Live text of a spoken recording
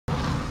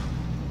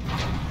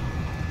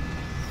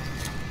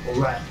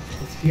Alright,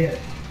 let's get it.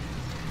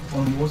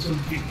 On Warzone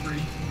Victory,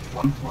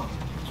 1 Plunder.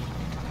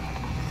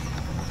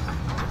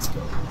 Let's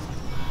go.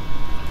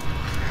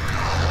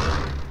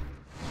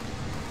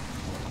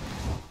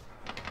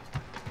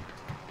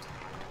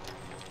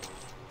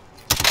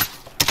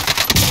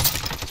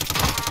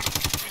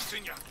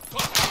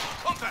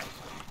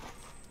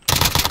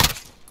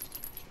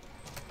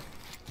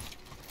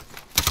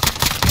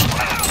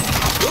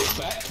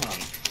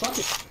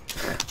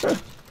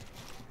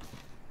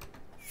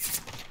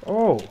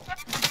 Oh.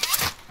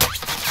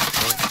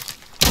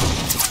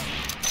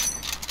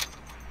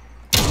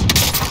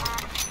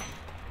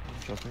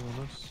 Dropping on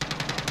us.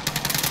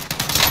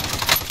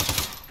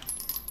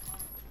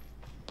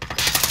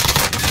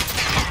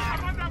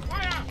 I'm under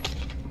fire!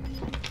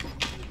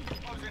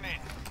 Closing in.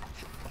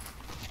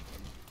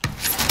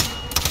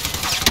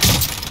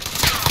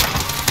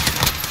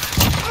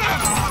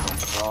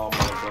 Oh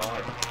my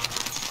god.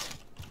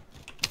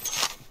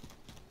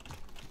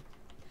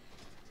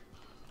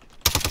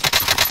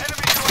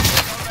 Enemy UAV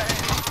overhead.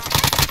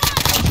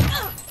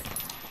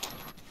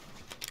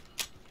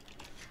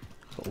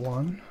 Got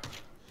one.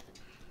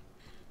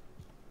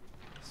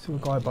 Still a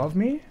guy above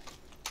me.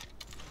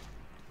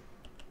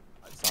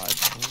 Outside.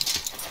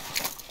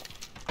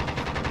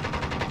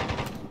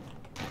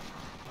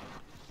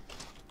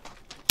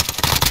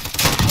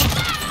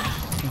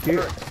 Thank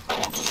you.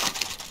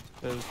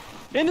 There's...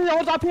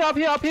 one's up here, up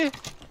here, up here!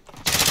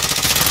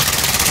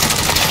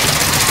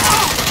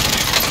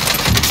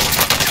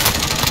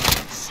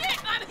 Shit,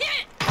 I'm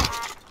hit!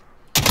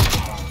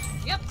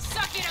 Yep,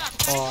 suck it up.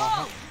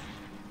 Gotta go.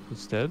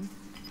 It's dead.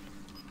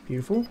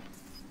 Beautiful.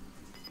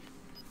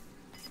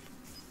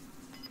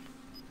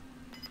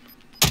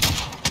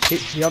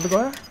 Hit the other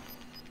guy.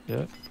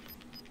 Yeah.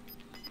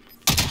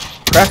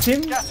 Cracked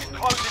him. Gas is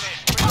closing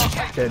in.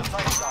 Relocating Dead. the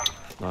safe zone.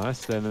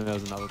 Nice, then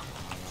there's another.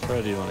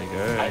 Where do you want to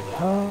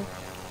go?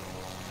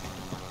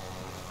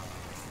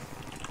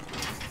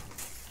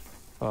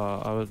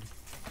 I would...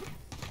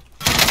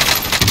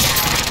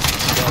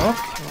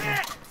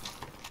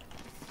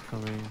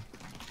 Coming.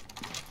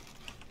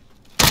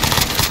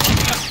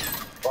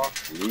 Fuck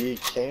me,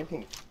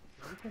 camping.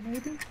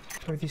 Maybe?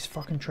 Throw these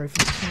fucking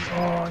trophies.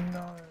 Oh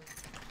no.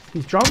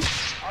 He's jumped.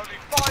 Only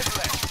 5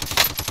 left.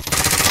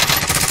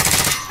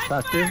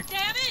 Back in.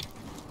 Damn it!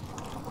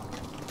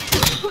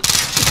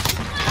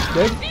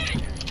 Dead.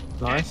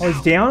 Nice. Oh,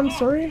 he's down,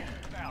 sorry.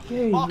 Yeah,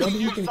 he's Marking not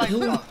new even safe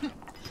killed. zone.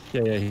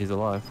 Yeah, he's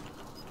alive.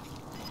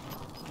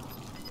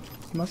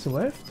 He must have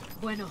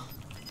left. Bueno.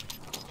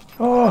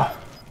 Oh.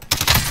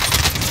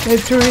 They're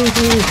too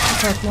easy.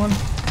 Crack one.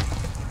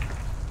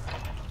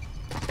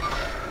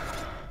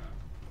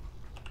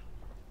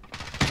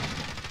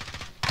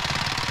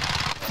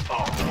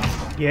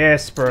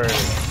 Yes, bro.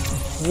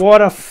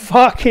 What a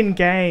fucking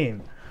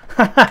game.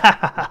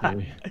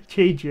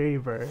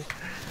 GG, bro.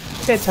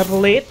 Better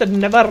late than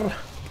never.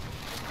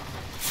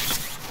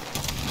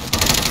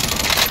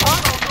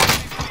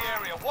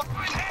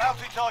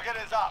 Bounty target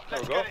is up.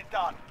 Let's get it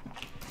done.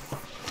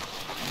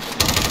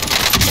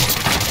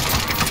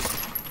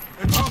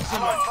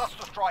 Allied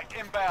cluster strike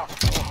inbound.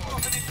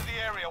 Dropping into the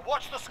area.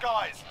 Watch the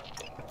skies.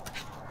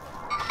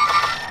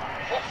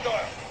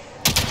 Hostile.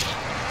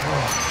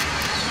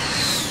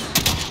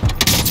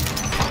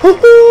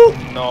 Woohoo!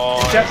 No.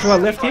 Jack to our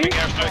left here.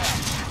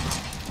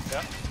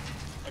 Yeah.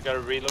 I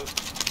gotta reload.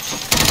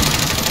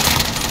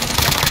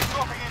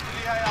 Dropping into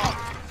the AR.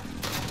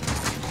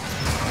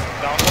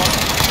 Down one.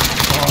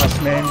 Nice,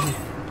 man.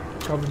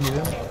 Covered me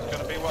there.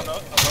 Gonna be one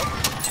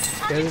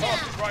above. There's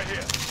Right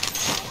here.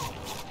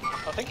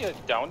 I think you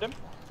downed him.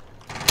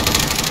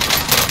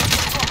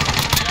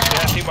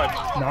 Yeah, he might.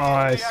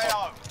 nice.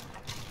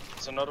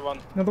 It's another one.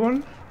 Another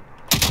one.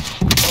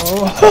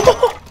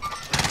 Oh.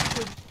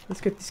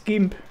 Let's get this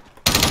gimp.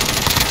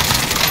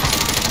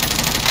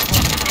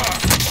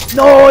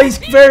 No, he's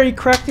very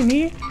cracked in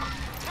here.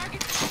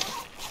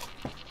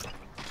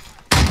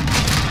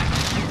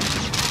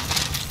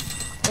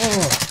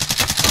 Oh.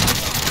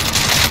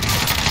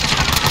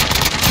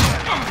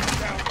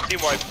 Team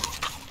wipe.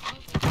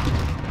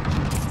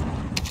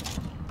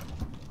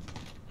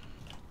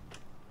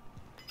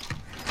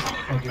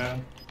 Thank you,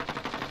 man.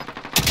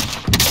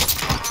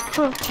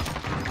 Huh.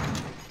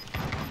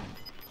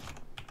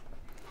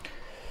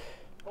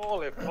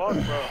 Holy fuck, bro.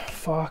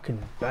 Fucking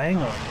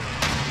banger.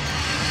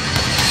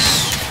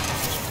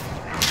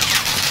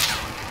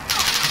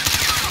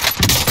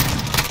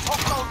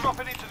 Hostile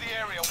dropping into the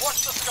area.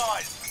 Watch the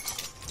skies.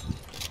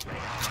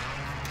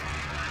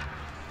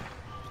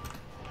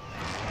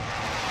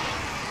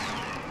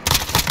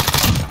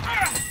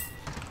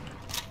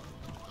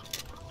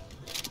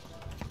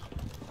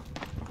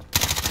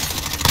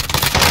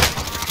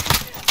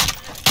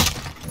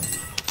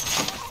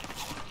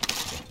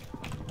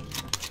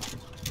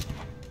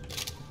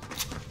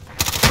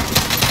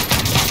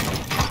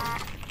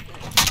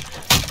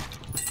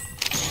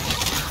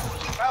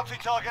 Bounty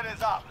target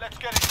is up. Let's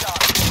get it done.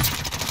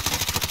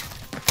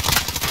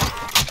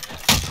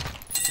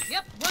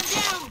 Yep, one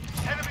down.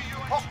 Enemy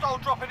UAV. Hostile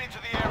dropping into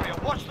the area.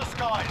 Watch the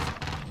skies.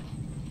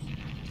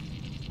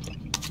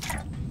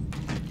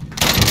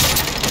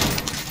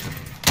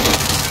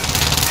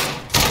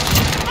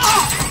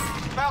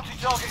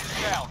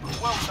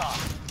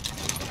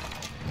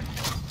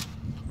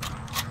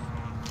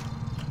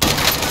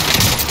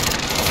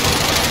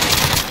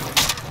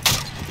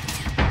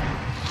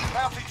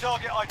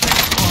 target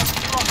identified.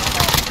 Drop the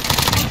mark.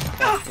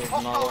 There's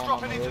Hostiles another one on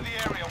dropping the into roof. the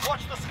area.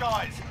 Watch the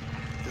skies.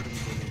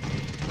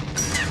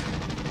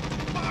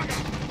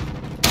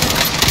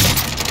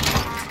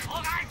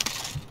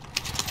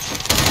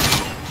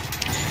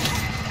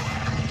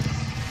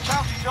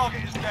 Bounty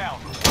target is down.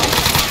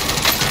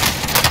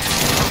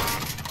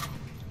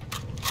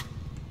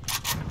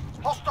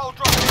 Hostile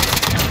dropping into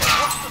the area.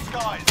 Watch the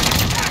skies.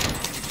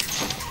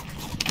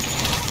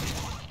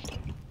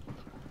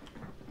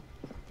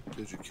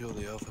 Did you kill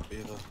the alpha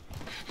beta?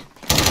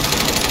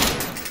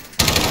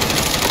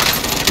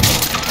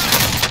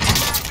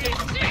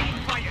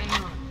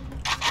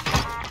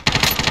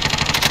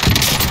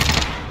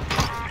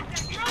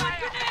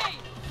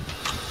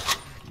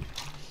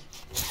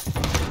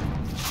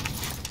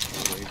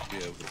 Way to be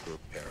able to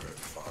repair it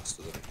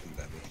faster than a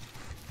pandemic.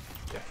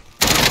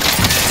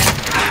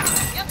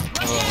 Yep,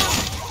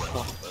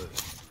 one down.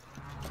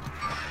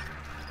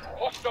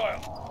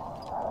 Hostile.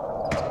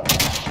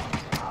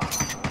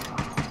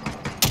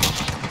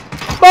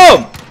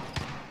 Boom!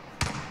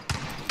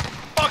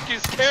 Fuck, you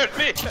scared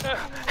me!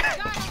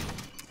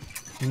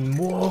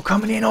 More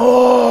coming in.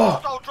 Oh!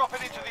 Hostile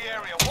dropping into the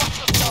area. Watch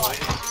the skies.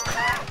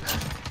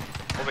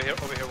 Over here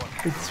one.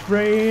 It's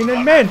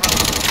raining men.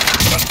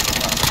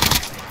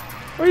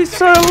 Oh, he's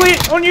so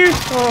lit on you.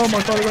 Oh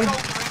my god, again.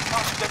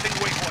 Stepping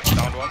weak one.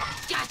 Down one.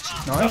 Gotcha.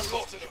 Nice. I've been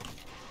spotted.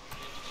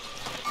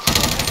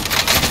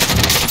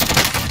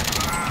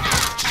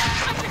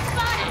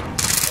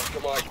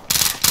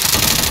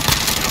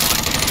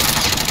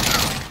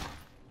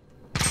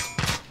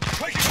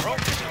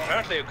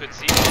 Apparently you could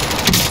see. Do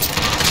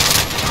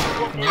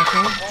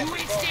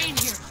it, stay in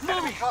here.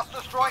 Enemy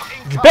cluster strike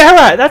incoming.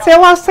 Barrett, that's our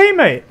last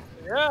teammate.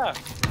 Yeah.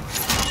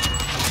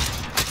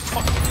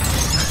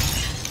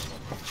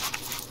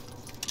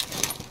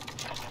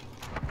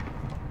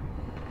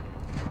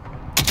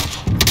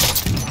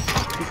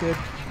 He said,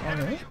 on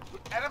it.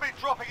 Enemy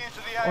dropping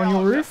into the AR. On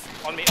your roof.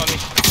 On me.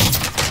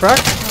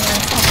 Crack.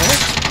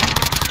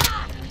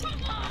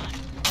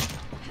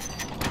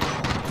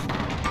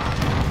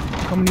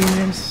 Coming in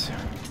against.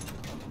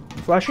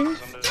 Flashing. Run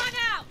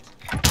out.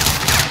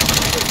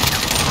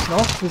 No,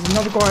 there's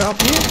another guy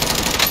up here.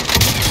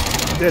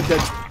 Dead.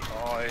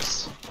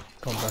 Nice.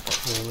 Come back up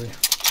slowly.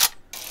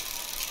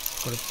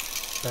 Got a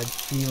bad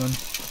feeling.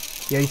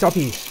 Yeah, he's up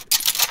here.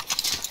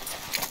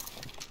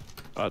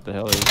 What the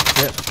hell is?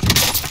 Yep.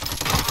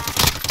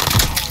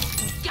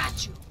 Got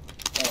you.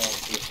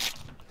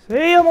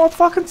 See, my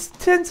fucking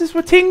senses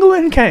were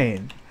tingling,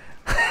 Kane.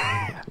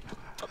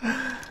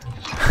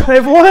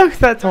 They've worked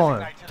that time.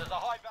 Designated as a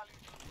high value.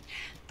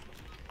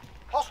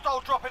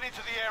 Hostile dropping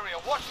into the area.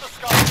 Watch the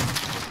skies.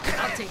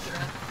 I'll take it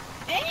up.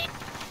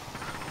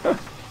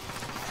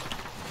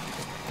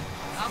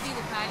 I'll be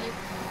the pilot.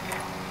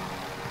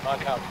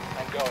 Mark out.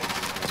 I'm going.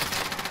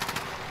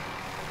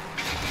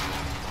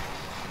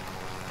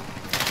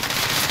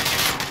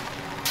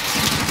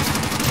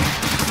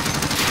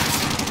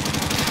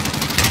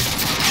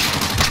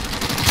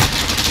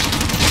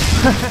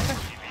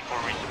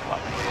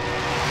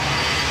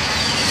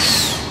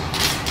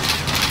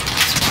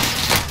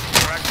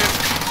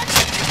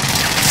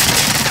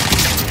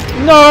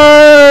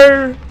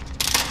 No!